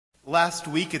Last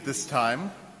week at this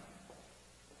time,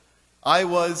 I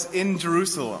was in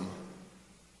Jerusalem,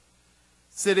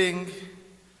 sitting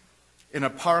in a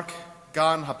park,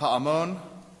 Gan HaPa'amon,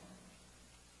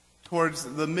 towards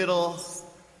the middle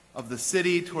of the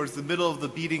city, towards the middle of the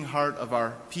beating heart of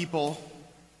our people.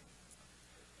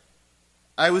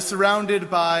 I was surrounded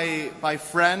by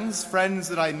friends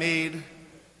that I made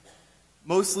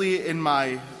mostly in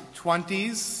my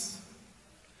 20s,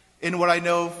 in what I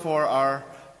know for our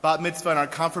bat mitzvah and our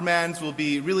confirmands will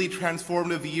be really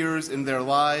transformative years in their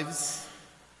lives,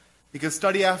 because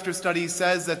study after study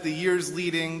says that the years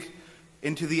leading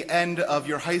into the end of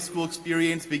your high school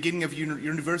experience, beginning of your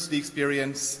university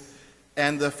experience,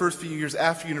 and the first few years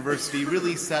after university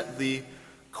really set the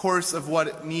course of what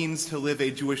it means to live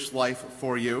a Jewish life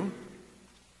for you.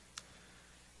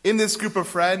 In this group of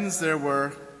friends, there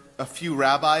were a few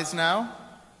rabbis now,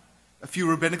 a few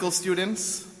rabbinical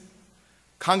students,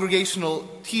 congregational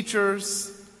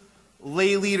teachers,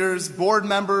 lay leaders, board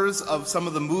members of some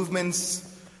of the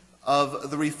movements of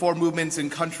the reform movements in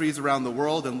countries around the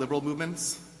world and liberal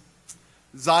movements,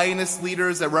 Zionist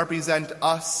leaders that represent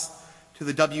us to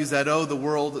the WZO, the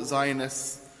World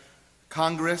Zionist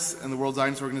Congress and the World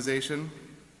Zionist Organization.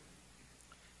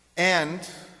 And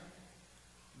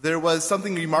there was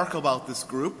something remarkable about this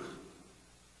group.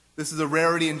 This is a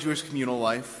rarity in Jewish communal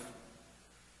life,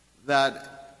 that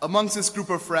amongst this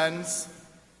group of friends,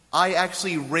 I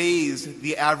actually raised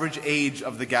the average age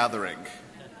of the gathering.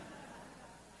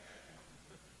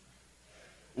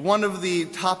 One of the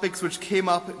topics which came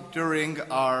up during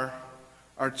our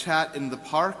chat in the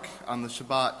park on the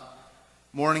Shabbat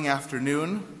morning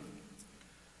afternoon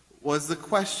was the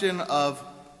question of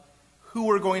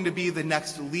who are going to be the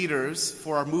next leaders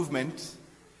for our movement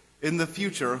in the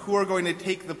future, who are going to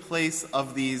take the place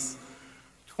of these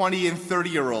 20 and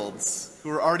 30-year-olds who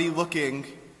are already looking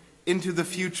into the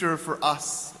future for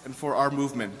us and for our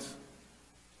movement.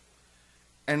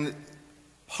 And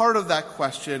part of that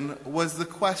question was the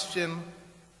question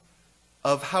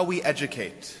of how we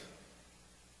educate,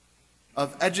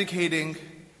 of educating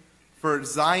for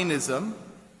Zionism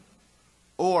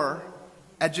or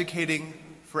educating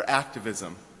for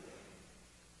activism.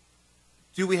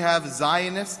 Do we have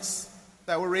Zionists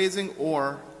that we're raising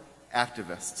or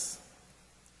activists?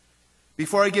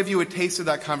 Before I give you a taste of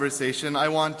that conversation, I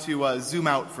want to zoom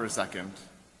out for a second.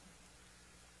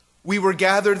 We were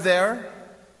gathered there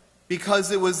because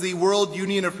it was the World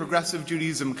Union of Progressive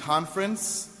Judaism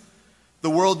Conference. The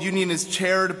World Union is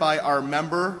chaired by our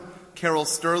member, Carol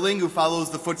Sterling, who follows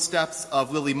the footsteps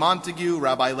of Lily Montague,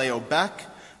 Rabbi Leo Beck,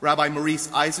 Rabbi Maurice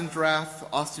Eisendrath,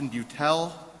 Austin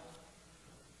Butel.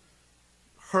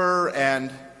 Her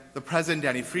and the president,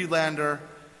 Danny Friedlander,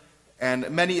 and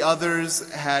many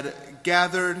others had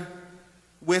gathered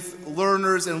with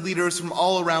learners and leaders from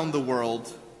all around the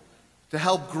world to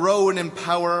help grow and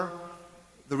empower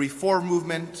the reform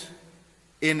movement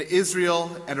in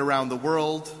Israel and around the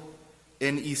world,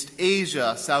 in East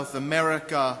Asia, South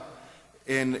America,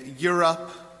 in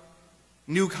Europe,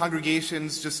 new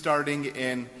congregations just starting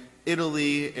in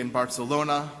Italy, in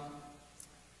Barcelona.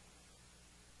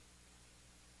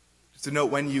 Just a note,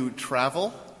 when you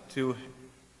travel to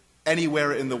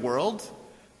anywhere in the world,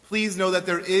 please know that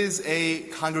there is a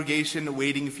congregation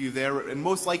waiting for you there, and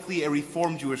most likely a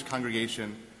Reformed Jewish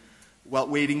congregation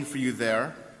waiting for you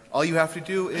there. All you have to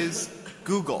do is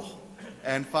Google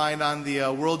and find on the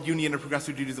World Union of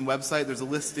Progressive Judaism website, there's a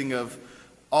listing of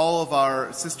all of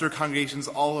our sister congregations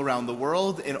all around the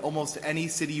world. In almost any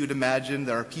city you'd imagine,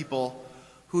 there are people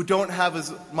who don't have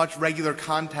as much regular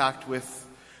contact with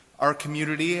our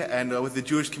community and with the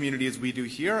Jewish community as we do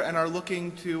here, and are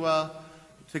looking to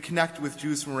connect with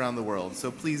Jews from around the world. So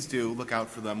please do look out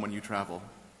for them when you travel.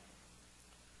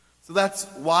 So that's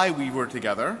why we were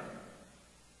together.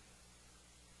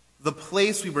 The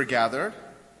place we were gathered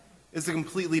is a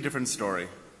completely different story.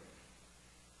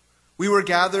 We were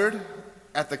gathered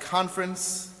at the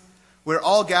conference where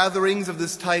all gatherings of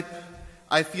this type,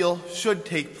 I feel, should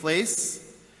take place,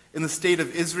 in the state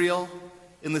of Israel,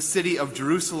 in the city of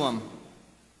Jerusalem.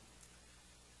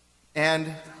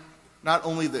 And not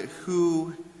only the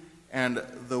who and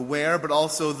the where, but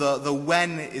also the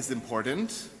when is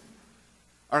important.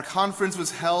 Our conference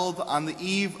was held on the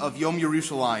eve of Yom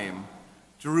Yerushalayim,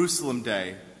 Jerusalem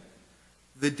Day,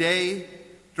 the day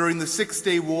during the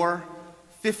Six-Day War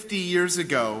 50 years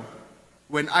ago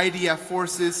when IDF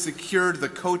forces secured the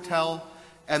Kotel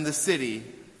and the city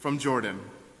from Jordan.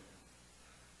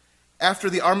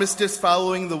 After the armistice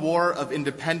following the War of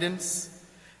Independence,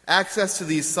 access to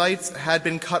these sites had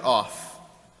been cut off.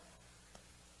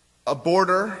 A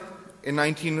border in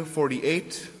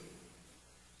 1948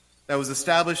 that was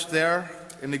established there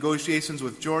in negotiations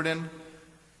with Jordan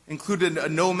included a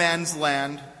no-man's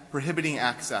land prohibiting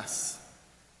access.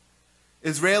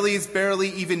 Israelis barely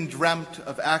even dreamt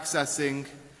of accessing,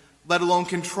 let alone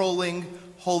controlling,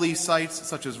 holy sites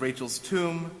such as Rachel's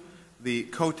tomb, the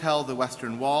Kotel, the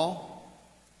Western Wall.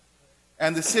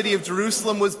 And the city of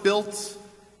Jerusalem was built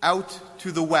out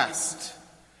to the west.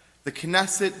 The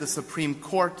Knesset, the Supreme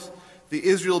Court, the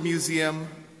Israel Museum,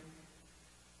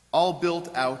 all built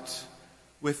out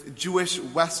with Jewish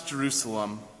West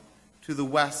Jerusalem to the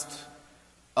west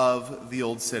of the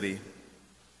Old City.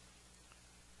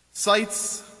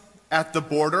 Sites at the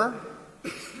border,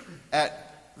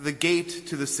 at the gate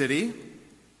to the city,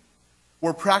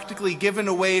 were practically given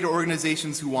away to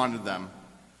organizations who wanted them,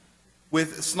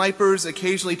 with snipers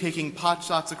occasionally taking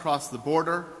potshots across the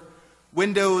border.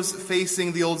 Windows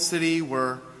facing the Old City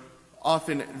were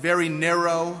often very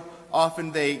narrow.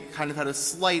 Often they kind of had a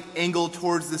slight angle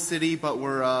towards the city, but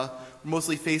were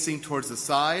mostly facing towards the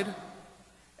side,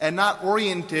 and not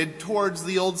oriented towards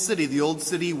the Old City. The Old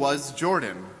City was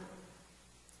Jordan.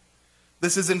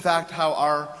 This is, in fact, how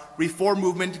our Reform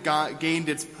movement gained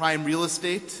its prime real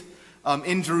estate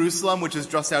in Jerusalem, which is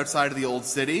just outside of the Old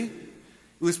City. It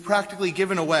was practically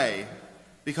given away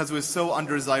because it was so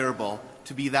undesirable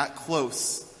to be that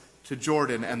close to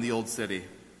Jordan and the Old City.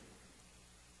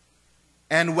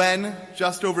 And when,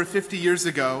 just over 50 years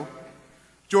ago,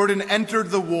 Jordan entered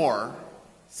the war,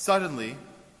 suddenly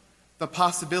the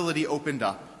possibility opened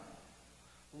up.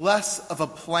 Less of a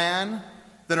plan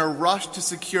than a rush to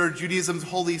secure Judaism's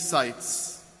holy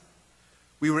sites,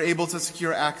 we were able to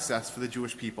secure access for the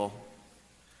Jewish people.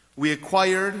 We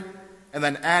acquired and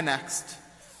then annexed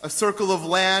a circle of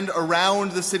land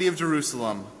around the city of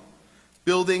Jerusalem,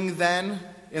 building then,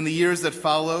 in the years that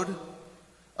followed,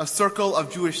 a circle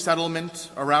of Jewish settlement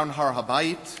around Har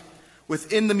HaBayit,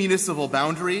 within the municipal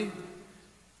boundary,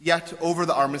 yet over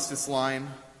the armistice line,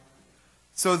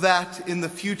 so that in the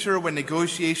future, when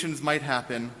negotiations might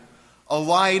happen, a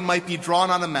line might be drawn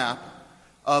on a map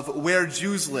of where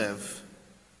Jews live,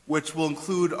 which will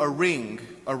include a ring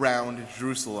around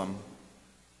Jerusalem.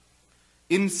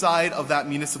 Inside of that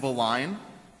municipal line,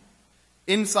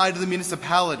 inside of the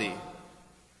municipality,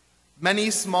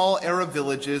 many small Arab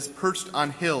villages perched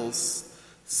on hills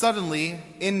suddenly,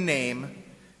 in name,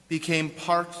 became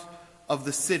part of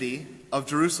the city of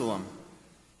Jerusalem.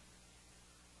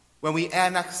 When we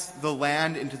annexed the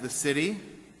land into the city,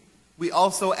 we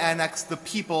also annexed the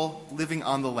people living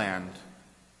on the land.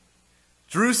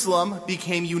 Jerusalem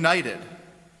became united.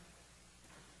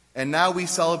 And now we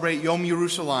celebrate Yom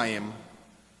Yerushalayim,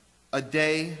 a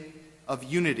day of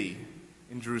unity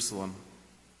in Jerusalem.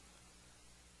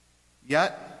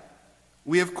 Yet,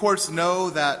 we of course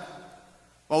know that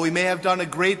while we may have done a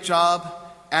great job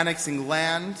annexing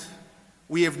land,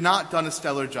 we have not done a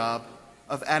stellar job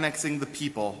of annexing the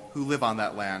people who live on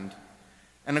that land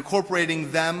and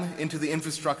incorporating them into the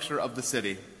infrastructure of the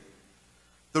city.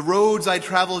 The roads I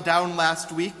traveled down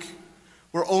last week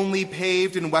were only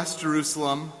paved in West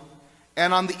Jerusalem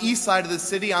and on the east side of the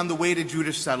city on the way to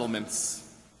Jewish settlements.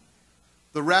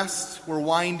 The rest were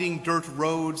winding dirt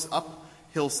roads up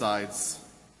hillsides.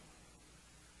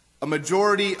 A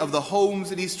majority of the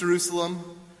homes in East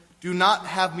Jerusalem do not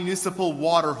have municipal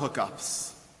water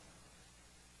hookups.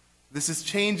 This is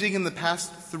changing in the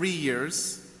past 3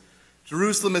 years.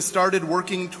 Jerusalem has started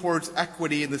working towards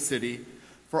equity in the city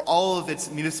for all of its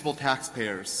municipal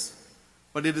taxpayers,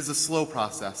 but it is a slow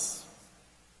process.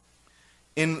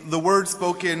 In the words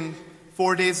spoken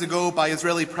 4 days ago by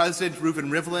Israeli President Reuven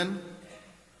Rivlin,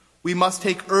 we must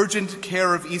take urgent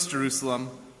care of East Jerusalem.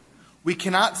 We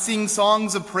cannot sing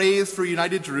songs of praise for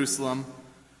united Jerusalem,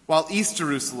 while East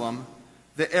Jerusalem,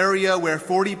 the area where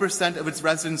 40% of its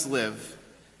residents live,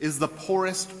 is the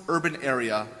poorest urban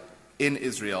area in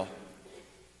Israel.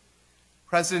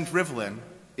 President Rivlin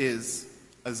is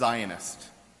a Zionist.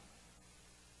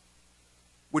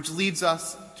 Which leads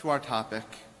us to our topic.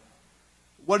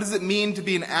 What does it mean to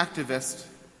be an activist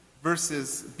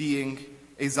versus being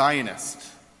a Zionist?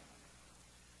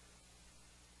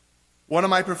 One of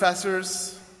my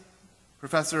professors,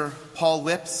 Professor Paul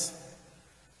Lips,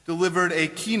 delivered a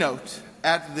keynote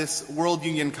at this World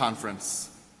Union Conference.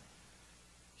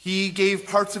 He gave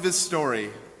parts of his story,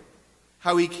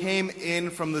 how he came in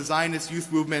from the Zionist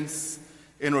youth movements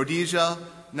in Rhodesia,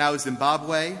 now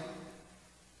Zimbabwe,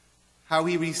 how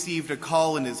he received a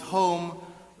call in his home,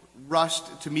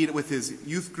 rushed to meet with his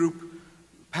youth group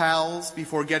pals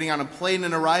before getting on a plane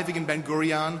and arriving in Ben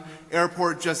Gurion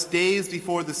Airport just days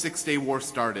before the Six-Day War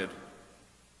started.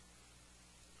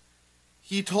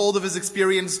 He told of his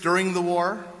experience during the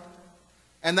war,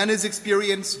 and then his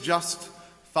experience just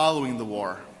following the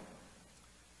war.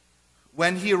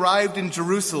 When he arrived in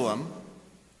Jerusalem,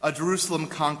 a Jerusalem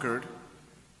conquered,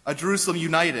 a Jerusalem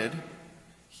united,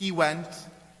 he went,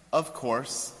 of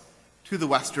course, to the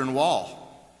Western Wall.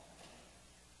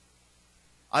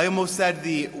 I almost said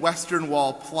the Western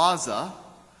Wall Plaza,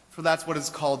 for that's what it's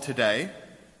called today.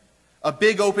 A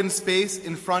big open space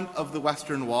in front of the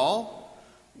Western Wall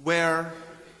where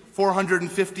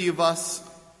 450 of us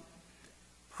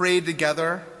prayed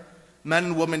together, men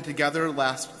and women together,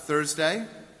 last Thursday.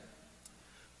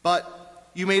 But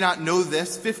you may not know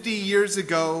this, 50 years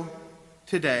ago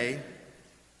today,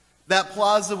 that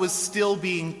plaza was still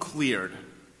being cleared.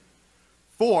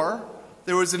 For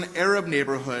there was an Arab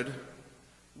neighborhood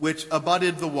which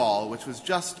abutted the wall, which was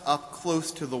just up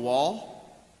close to the wall.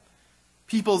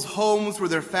 People's homes where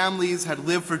their families had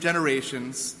lived for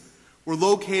generations were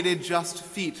located just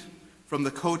feet from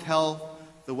the Kotel,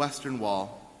 the Western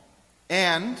Wall.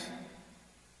 And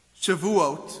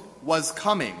Shavuot was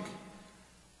coming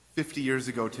 50 years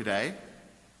ago today,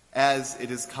 as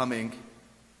it is coming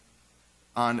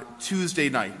on Tuesday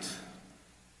night.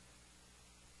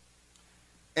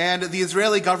 And the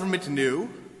Israeli government knew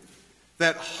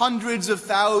that hundreds of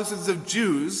thousands of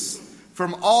Jews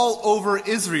from all over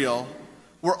Israel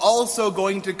were also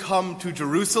going to come to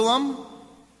Jerusalem,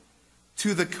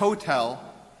 to the Kotel,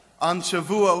 on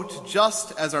Shavuot,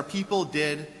 just as our people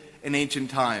did in ancient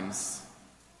times.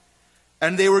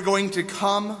 And they were going to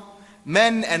come,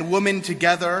 men and women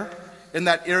together, in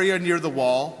that area near the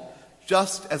wall,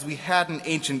 just as we had in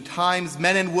ancient times,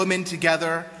 men and women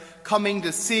together, coming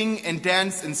to sing and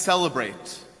dance and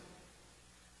celebrate.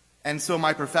 And so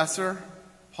my professor,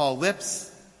 Paul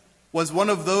Lips, was one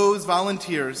of those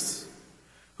volunteers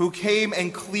who came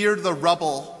and cleared the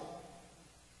rubble,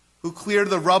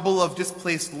 of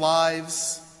displaced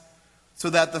lives, so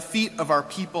that the feet of our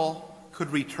people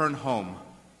could return home.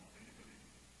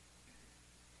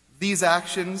 These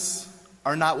actions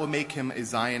are not what make him a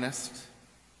Zionist.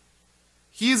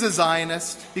 He is a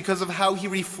Zionist because of how he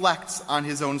reflects on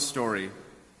his own story.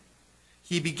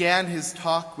 He began his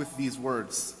talk with these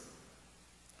words: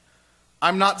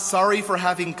 "I'm not sorry for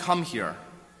having come here,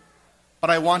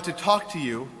 but I want to talk to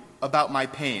you about my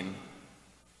pain."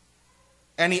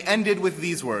 And he ended with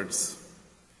these words: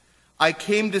 "I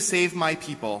came to save my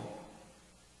people.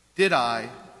 Did I,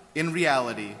 in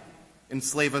reality,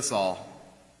 enslave us all?"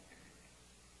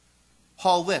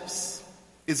 Paul Lips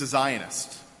is a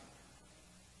Zionist.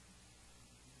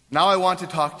 Now I want to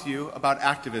talk to you about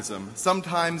activism,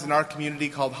 sometimes in our community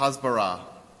called Hasbara.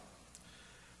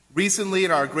 Recently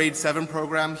in our grade 7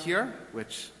 program here,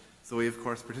 which Zoe of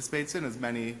course participates in, as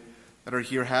many that are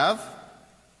here have,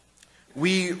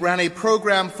 we ran a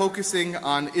program focusing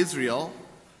on Israel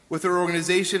with an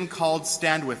organization called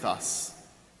Stand With Us.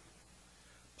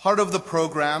 Part of the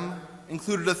program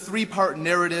included a 3-part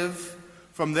narrative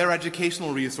from their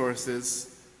educational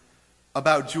resources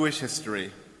about Jewish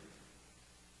history.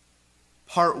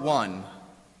 Part 1,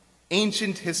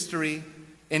 Ancient History,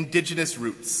 Indigenous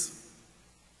Roots.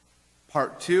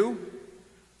 Part 2,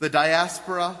 The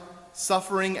Diaspora,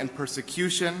 Suffering and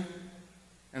Persecution.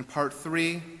 And Part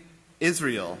 3,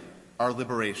 Israel, Our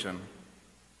Liberation.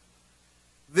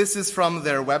 This is from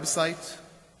their website.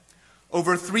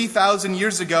 Over 3,000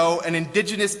 years ago, an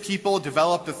indigenous people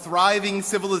developed a thriving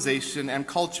civilization and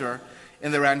culture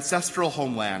in their ancestral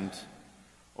homeland.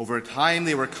 Over time,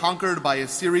 they were conquered by a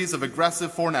series of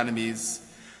aggressive foreign enemies.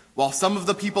 While some of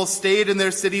the people stayed in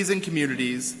their cities and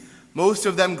communities, most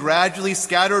of them gradually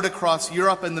scattered across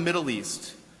Europe and the Middle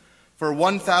East. For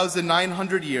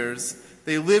 1,900 years,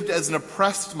 they lived as an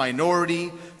oppressed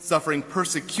minority, suffering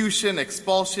persecution,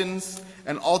 expulsions,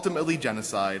 and ultimately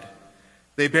genocide.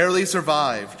 They barely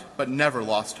survived, but never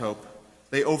lost hope.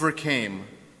 They overcame.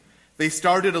 They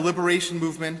started a liberation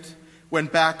movement,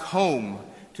 went back home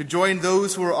to join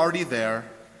those who were already there,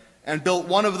 and built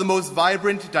one of the most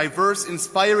vibrant, diverse,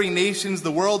 inspiring nations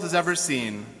the world has ever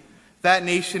seen. That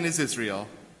nation is Israel.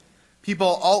 People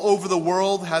all over the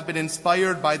world have been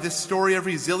inspired by this story of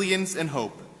resilience and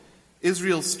hope.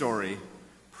 Israel's story,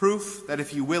 proof that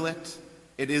if you will it,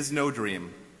 it is no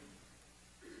dream.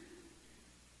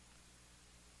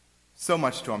 So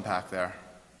much to unpack there.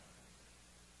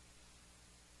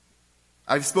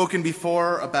 I've spoken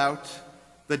before about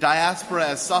the diaspora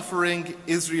as suffering,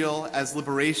 Israel as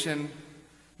liberation,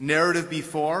 narrative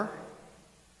before.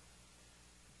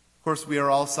 Of course, we are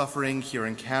all suffering here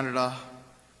in Canada,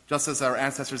 just as our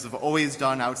ancestors have always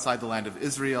done outside the land of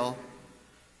Israel.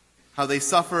 How they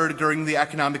suffered during the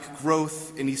economic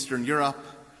growth in Eastern Europe,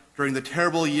 during the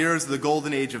terrible years of the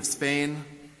golden age of Spain.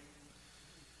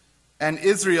 And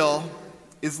Israel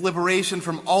is liberation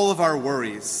from all of our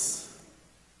worries.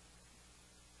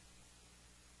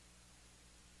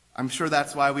 I'm sure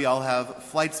that's why we all have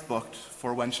flights booked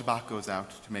for when Shabbat goes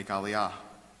out to make Aliyah.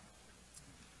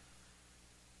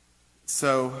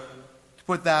 So, to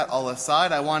put that all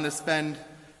aside, I want to spend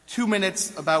 2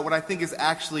 minutes about what I think is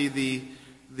actually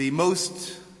the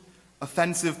most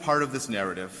offensive part of this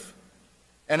narrative,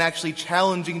 and actually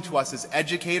challenging to us as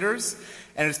educators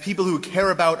and as people who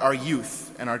care about our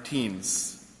youth and our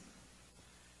teens.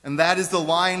 And that is the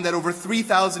line that over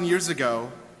 3,000 years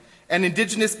ago, an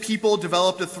indigenous people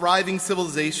developed a thriving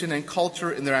civilization and culture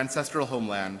in their ancestral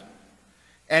homeland.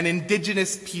 An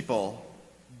indigenous people,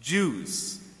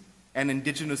 Jews, an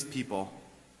indigenous people.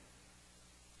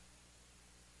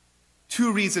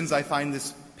 2 reasons I find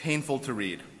this painful to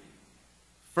read.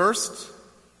 First,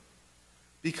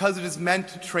 because it is meant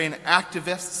to train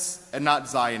activists and not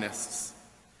Zionists.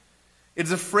 It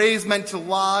is a phrase meant to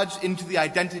lodge into the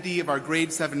identity of our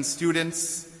grade 7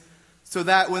 students so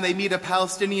that when they meet a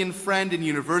Palestinian friend in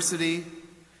university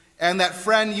and that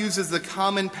friend uses the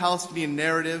common Palestinian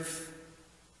narrative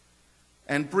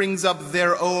and brings up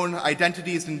their own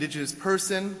identity as an indigenous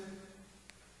person,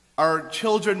 our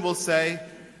children will say,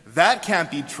 "That can't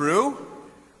be true.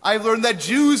 I've learned that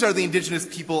Jews are the indigenous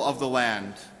people of the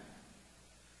land."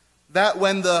 That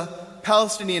when the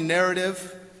Palestinian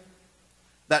narrative,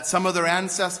 that some of their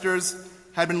ancestors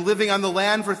had been living on the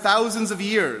land for thousands of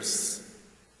years,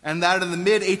 and that in the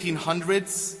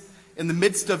mid-1800s, in the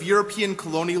midst of European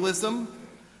colonialism,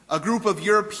 a group of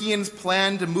Europeans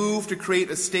planned to move to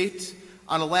create a state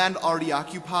on a land already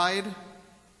occupied.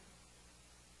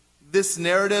 This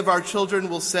narrative, our children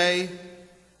will say,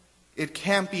 it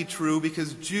can't be true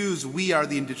because Jews, we are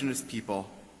the indigenous people.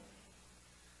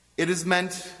 It is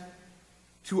meant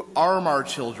to arm our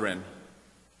children,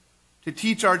 to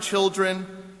teach our children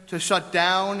to shut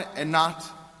down and not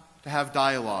to have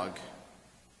dialogue.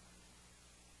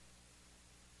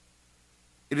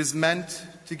 It is meant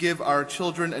to give our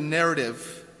children a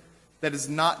narrative that is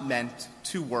not meant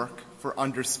to work for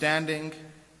understanding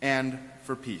and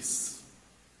for peace.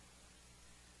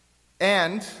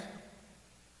 And,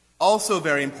 also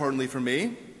very importantly for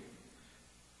me,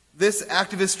 this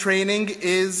activist training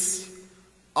is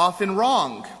often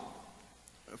wrong.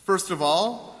 First of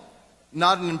all,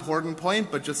 not an important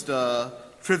point, but just a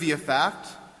trivia fact.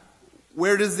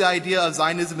 Where does the idea of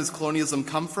Zionism as colonialism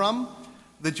come from?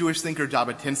 The Jewish thinker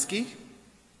Jabotinsky.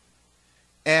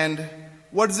 And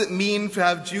what does it mean to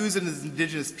have Jews and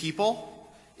indigenous people?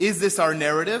 Is this our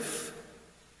narrative?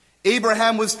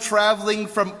 Abraham was traveling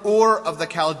from Ur of the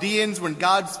Chaldeans when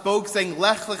God spoke, saying,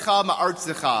 "Lech lecha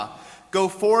ma'artzecha," go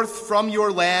forth from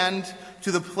your land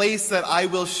to the place that I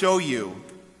will show you.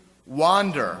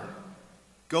 Wander.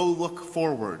 Go look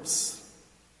forwards.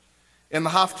 In the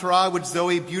Haftarah, which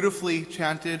Zoe beautifully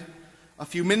chanted a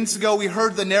few minutes ago, we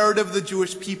heard the narrative of the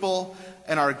Jewish people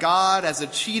and our God as a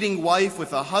cheating wife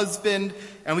with a husband,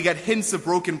 and we got hints of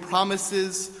broken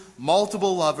promises,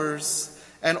 multiple lovers,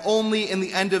 and only in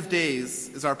the end of days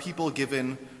is our people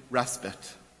given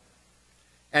respite.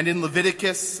 And in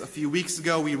Leviticus, a few weeks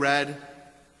ago, we read,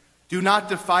 "Do not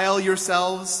defile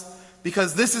yourselves,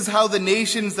 because this is how the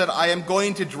nations that I am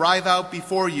going to drive out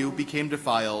before you became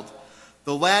defiled.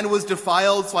 The land was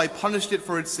defiled, so I punished it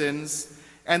for its sins,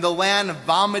 and the land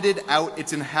vomited out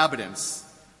its inhabitants.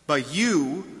 But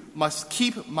you must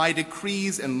keep my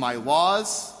decrees and my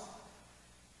laws.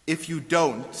 If you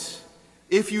don't,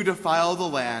 if you defile the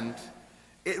land,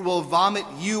 it will vomit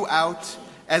you out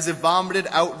as it vomited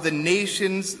out the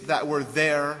nations that were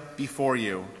there before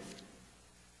you."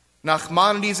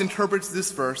 Nachmanides interprets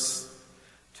this verse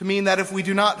to mean that if we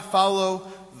do not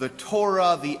follow the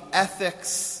Torah, the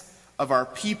ethics of our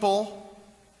people,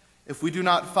 if we do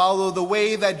not follow the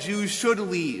way that Jews should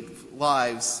lead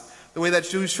lives, the way that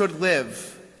Jews should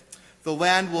live, the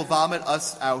land will vomit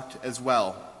us out as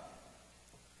well.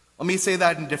 Let me say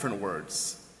that in different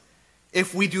words.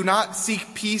 If we do not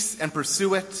seek peace and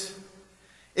pursue it,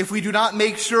 if we do not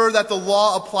make sure that the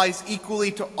law applies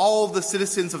equally to all of the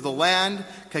citizens of the land,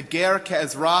 kager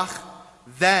ke'ezrach,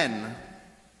 then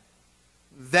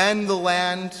the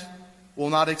land will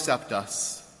not accept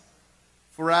us.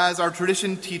 For as our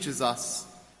tradition teaches us,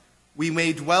 we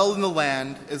may dwell in the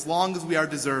land as long as we are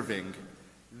deserving.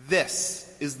 This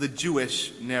is the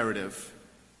Jewish narrative.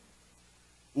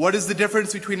 What is the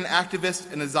difference between an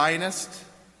activist and a Zionist?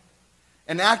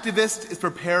 An activist is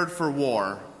prepared for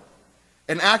war.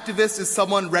 An activist is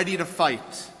someone ready to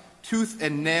fight, tooth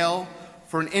and nail,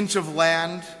 for an inch of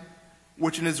land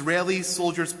which an Israeli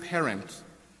soldier's parent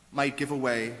might give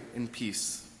away in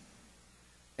peace.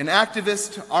 An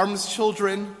activist arms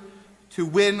children to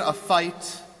win a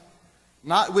fight,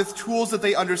 not with tools that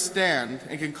they understand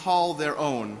and can call their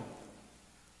own,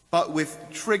 but with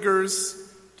triggers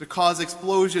to cause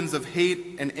explosions of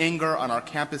hate and anger on our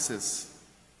campuses,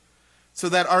 so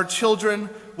that our children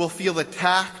will feel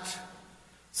attacked,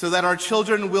 so that our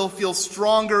children will feel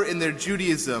stronger in their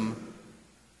Judaism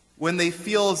when they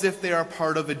feel as if they are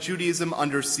part of a Judaism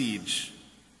under siege.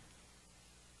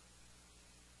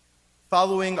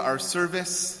 Following our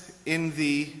service in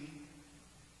the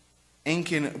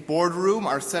Ankin boardroom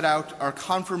are set out our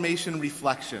confirmation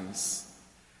reflections,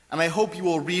 and I hope you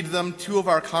will read them. Two of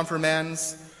our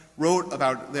confirmands wrote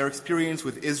about their experience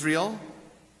with Israel,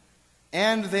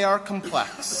 and they are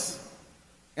complex,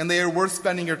 and they are worth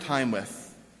spending your time with.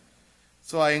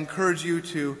 So I encourage you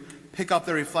to pick up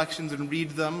their reflections and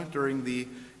read them during the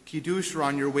Kiddush or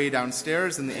on your way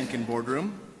downstairs in the Ankin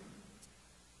boardroom.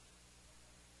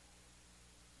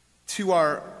 To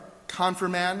our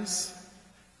confirmands,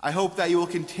 I hope that you will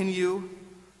continue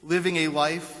living a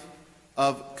life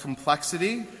of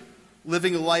complexity,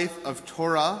 living a life of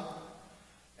Torah,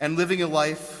 and living a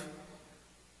life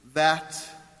that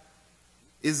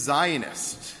is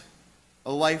Zionist,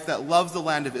 a life that loves the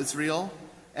land of Israel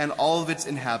and all of its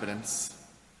inhabitants.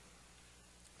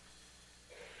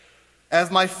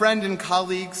 As my friend and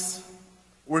colleagues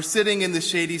were sitting in the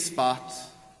shady spot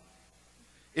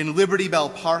in Liberty Bell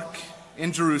Park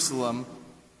in Jerusalem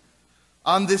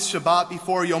on this Shabbat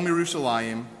before Yom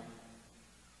Yerushalayim,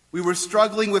 we were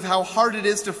struggling with how hard it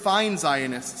is to find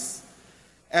Zionists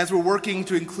as we're working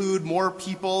to include more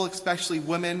people, especially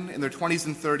women in their 20s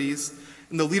and 30s,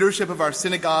 in the leadership of our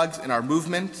synagogues and our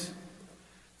movement.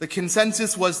 The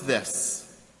consensus was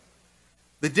this: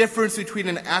 the difference between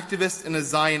an activist and a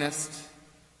Zionist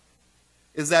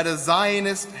is that a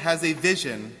Zionist has a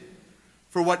vision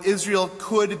for what Israel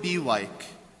could be like,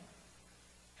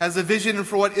 has a vision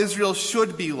for what Israel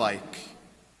should be like.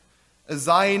 A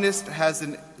Zionist has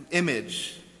an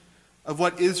image of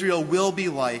what Israel will be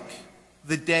like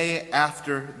the day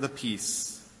after the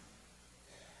peace.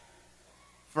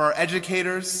 For our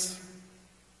educators,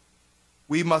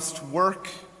 we must work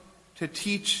to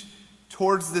teach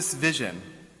towards this vision.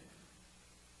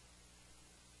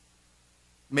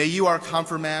 May you, our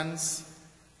confirmands,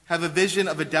 have a vision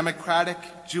of a democratic,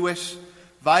 Jewish,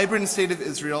 vibrant state of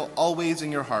Israel always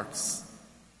in your hearts.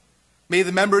 May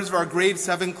the members of our grade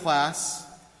 7 class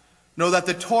know that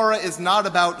the Torah is not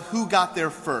about who got there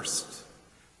first,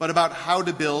 but about how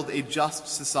to build a just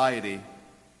society.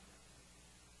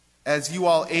 As you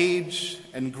all age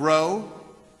and grow,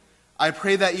 I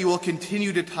pray that you will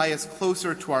continue to tie us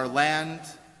closer to our land,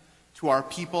 to our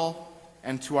people,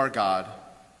 and to our God.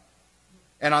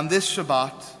 And on this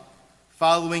Shabbat,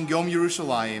 following Yom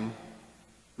Yerushalayim,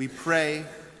 we pray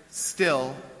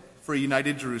still for a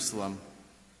united Jerusalem,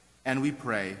 and we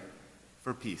pray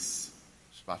for peace.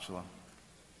 Shabbat Shalom.